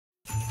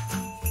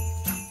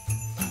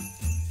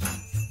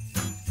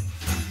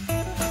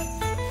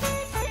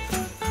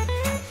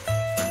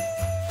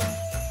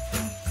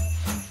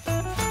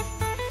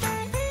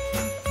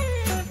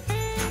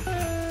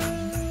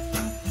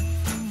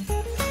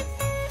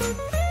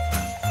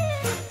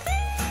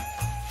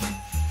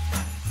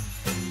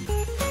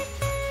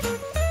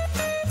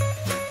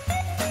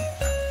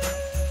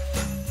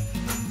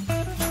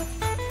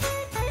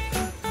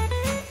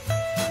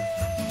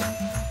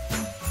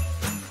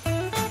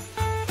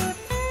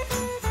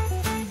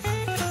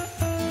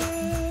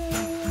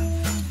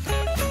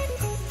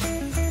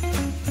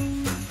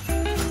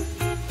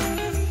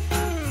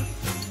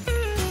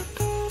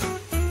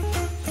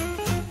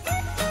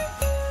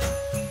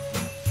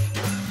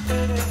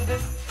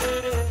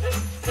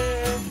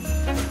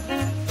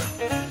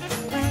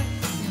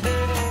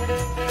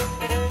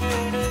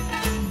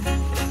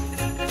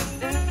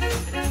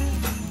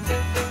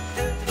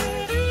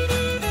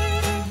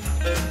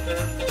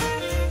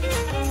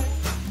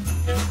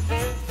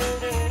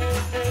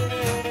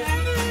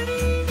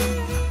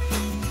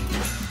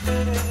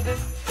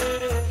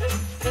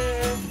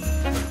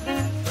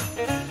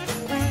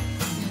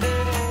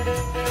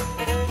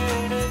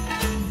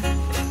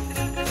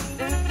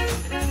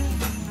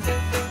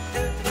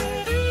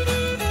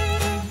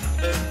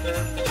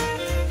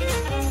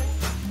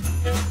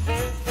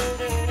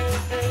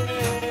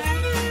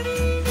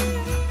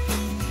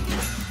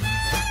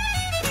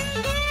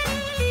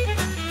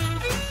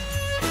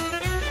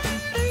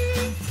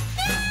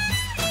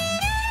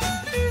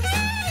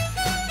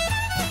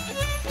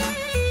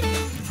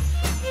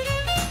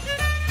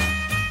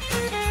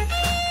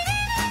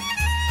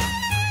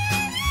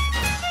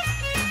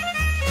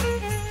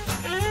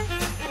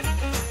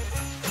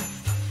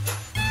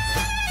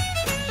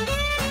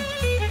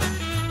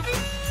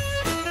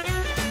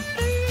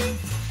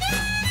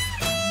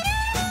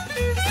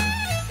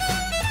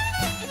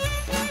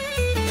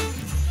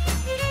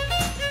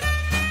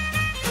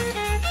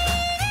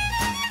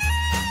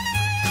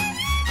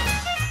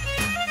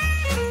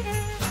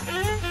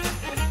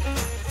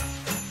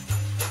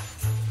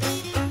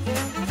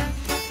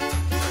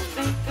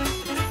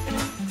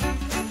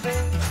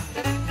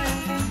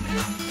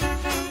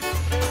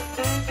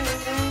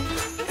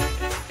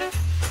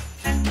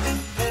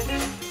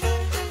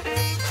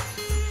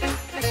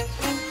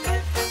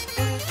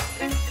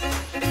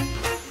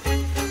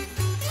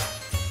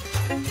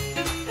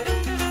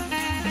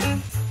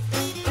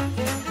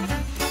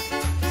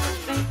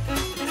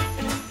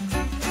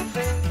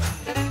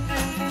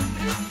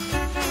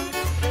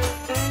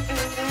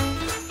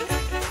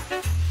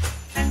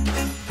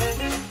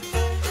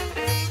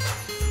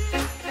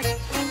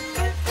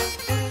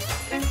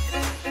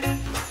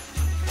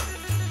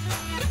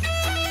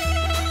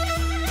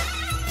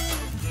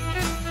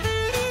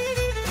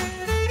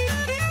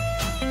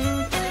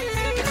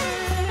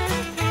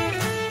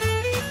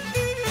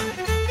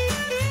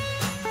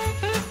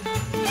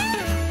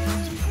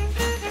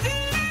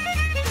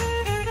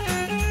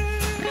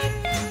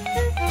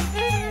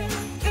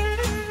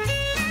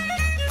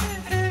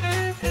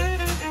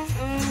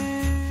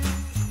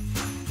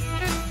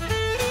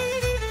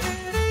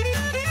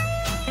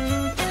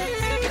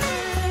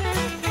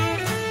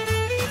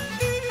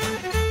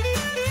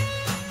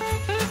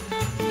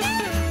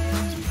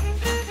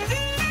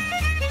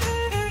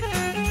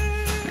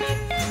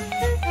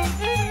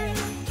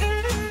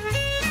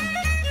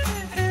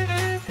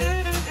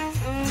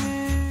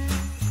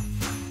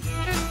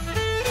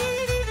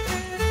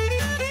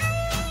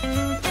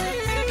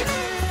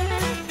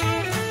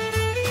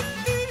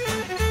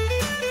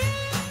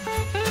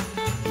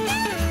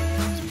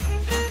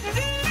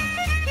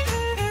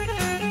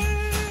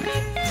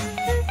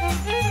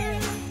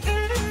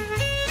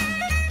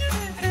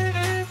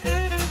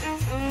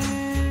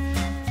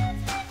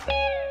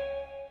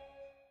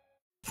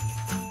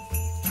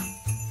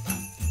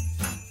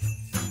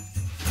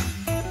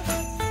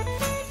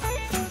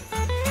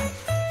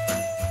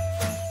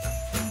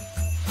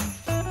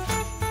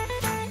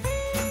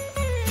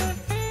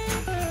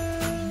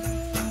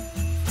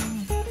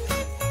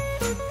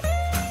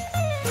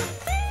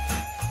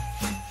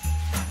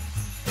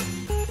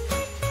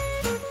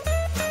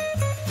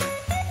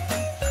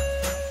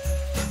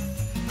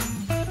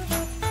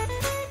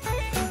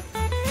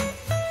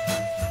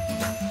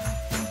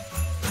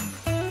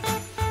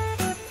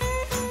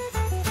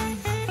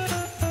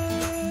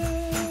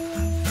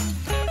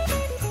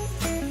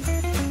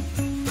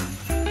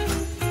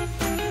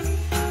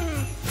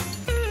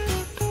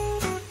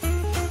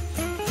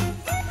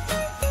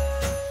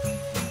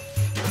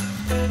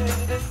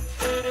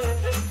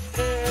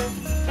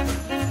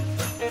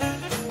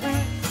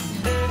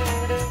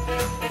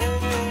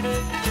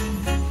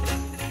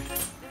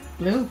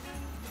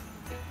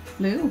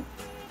Lou,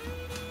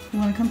 you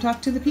want to come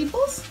talk to the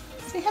peoples?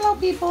 Say hello,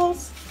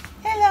 peoples.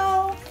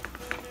 Hello.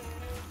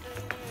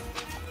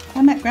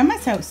 I'm at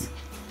Grandma's house.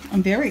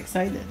 I'm very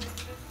excited.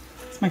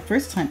 It's my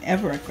first time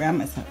ever at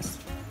Grandma's house.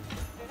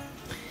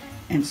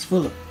 And it's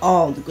full of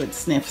all the good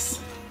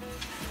sniffs.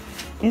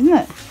 Isn't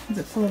it? Is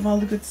it full of all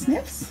the good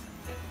sniffs?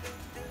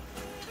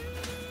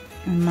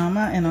 And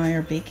Mama and I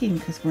are baking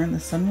because we're in the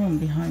sunroom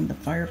behind the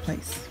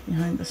fireplace,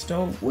 behind the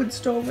stove, wood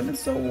stove, and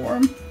it's so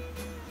warm.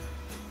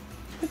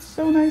 It's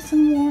so nice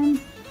and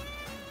warm.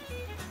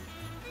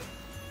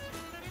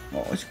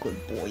 Oh, it's a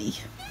good boy.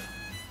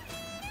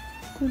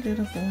 Good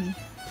little boy.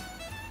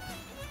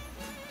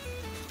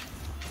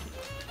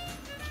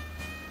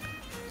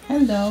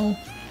 Hello.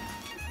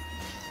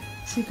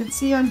 So you can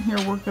see I'm here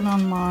working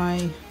on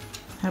my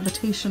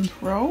Habitation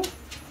Pro.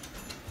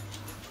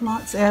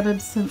 Lots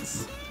added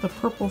since the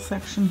purple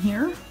section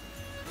here.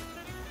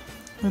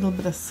 A little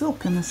bit of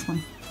silk in this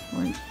one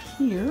right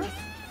here.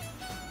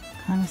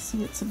 Kind of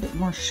see it's a bit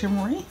more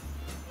shimmery.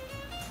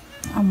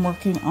 I'm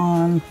working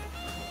on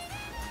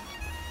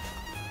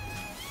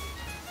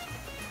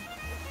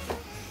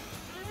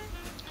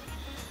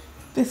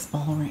this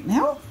ball right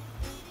now,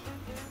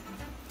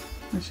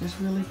 which is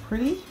really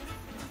pretty.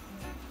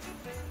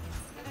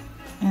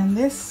 And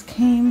this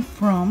came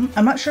from,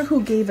 I'm not sure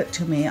who gave it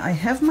to me. I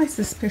have my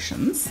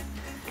suspicions.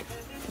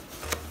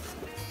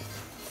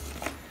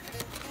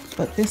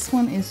 But this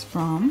one is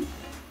from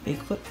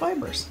Bigfoot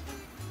Fibers.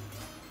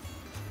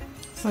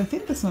 So I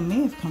think this one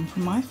may have come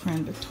from my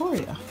friend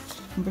Victoria,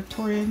 from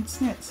Victoria and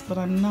Snits, but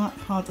I'm not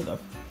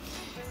positive.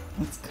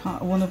 It's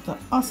one of the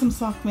awesome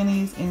sock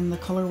minis in the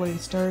colorway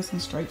Stars and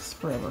Stripes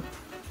Forever.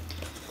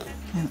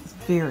 And it's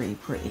very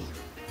pretty.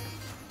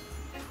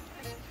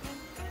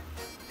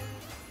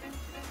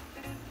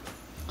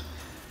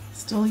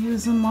 Still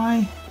using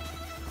my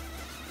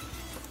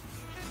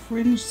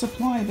Fringe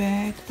Supply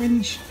bag,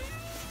 Fringe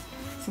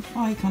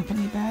Supply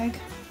Company bag.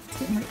 It's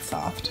getting right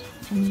soft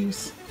from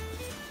use.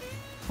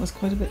 It was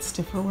quite a bit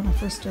stiffer when I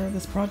first started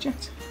this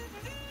project.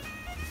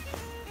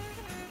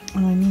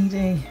 And I need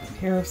a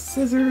pair of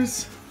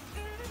scissors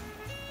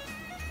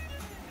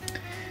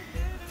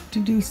to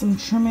do some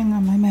trimming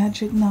on my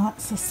magic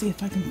knots. Let's see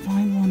if I can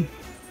find one.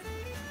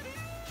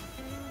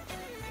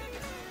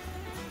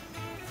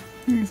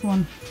 Here's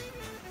one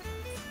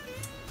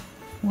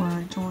where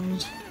I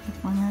joined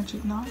with my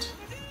magic knot.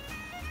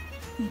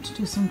 Need to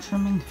do some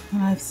trimming,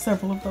 and I have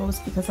several of those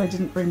because I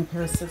didn't bring a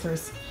pair of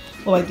scissors.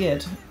 Well, I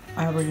did.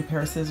 I bring a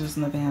pair of scissors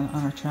in the van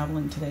on our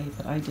traveling today,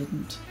 but I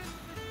didn't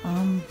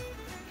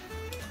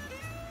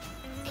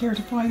care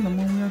to find them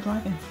when we were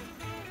driving.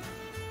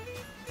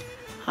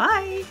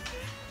 Hi!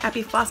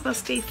 Happy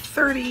Flossmas Day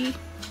 30.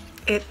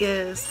 It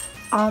is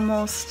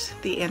almost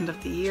the end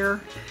of the year,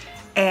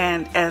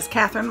 and as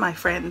Catherine, my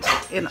friend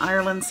in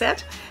Ireland,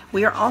 said,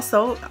 we are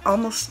also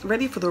almost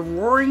ready for the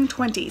roaring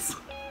 20s.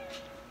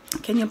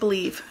 Can you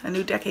believe a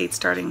new decade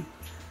starting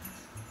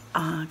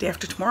day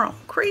after tomorrow?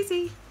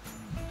 Crazy!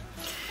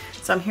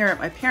 So I'm here at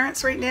my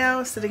parents' right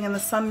now, sitting in the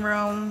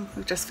sunroom.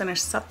 We've just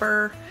finished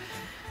supper.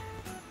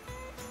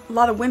 A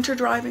lot of winter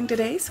driving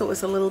today, so it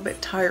was a little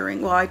bit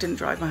tiring. Well, I didn't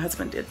drive, my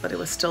husband did, but it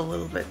was still a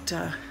little bit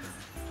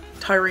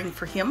tiring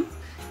for him.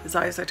 His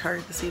eyes are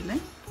tired this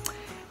evening.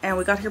 And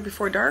we got here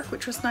before dark,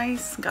 which was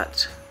nice.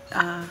 Got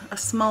a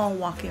small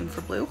walk-in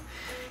for Blue.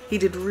 He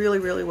did really,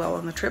 really well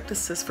on the trip.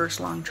 This is his first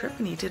long trip,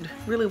 and he did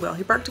really well.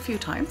 He barked a few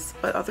times,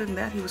 but other than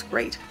that, he was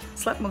great.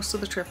 Slept most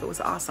of the trip. It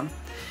was awesome.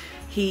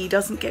 He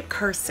doesn't get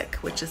car sick,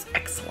 which is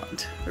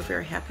excellent. We're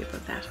very happy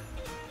about that.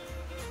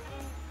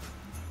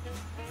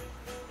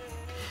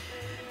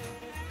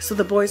 So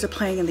the boys are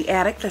playing in the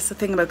attic. That's the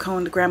thing about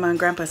going to Grandma and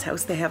Grandpa's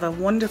house. They have a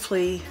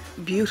wonderfully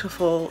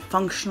beautiful,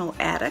 functional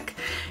attic.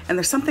 And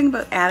there's something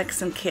about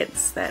attics and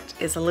kids that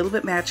is a little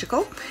bit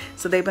magical.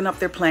 So they've been up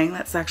there playing.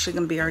 That's actually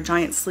going to be our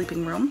giant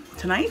sleeping room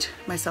tonight.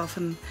 Myself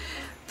and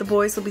the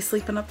boys will be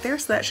sleeping up there,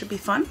 so that should be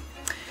fun.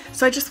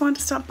 So I just wanted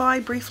to stop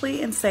by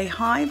briefly and say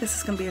hi. This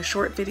is going to be a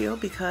short video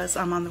because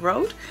I'm on the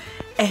road.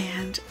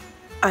 And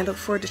I look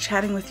forward to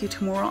chatting with you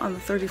tomorrow on the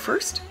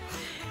 31st.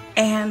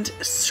 And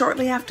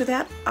shortly after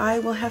that, I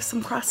will have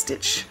some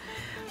cross-stitch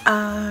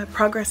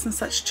progress and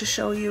such to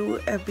show you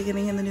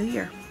beginning in the new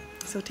year.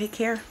 So take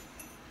care.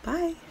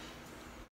 Bye.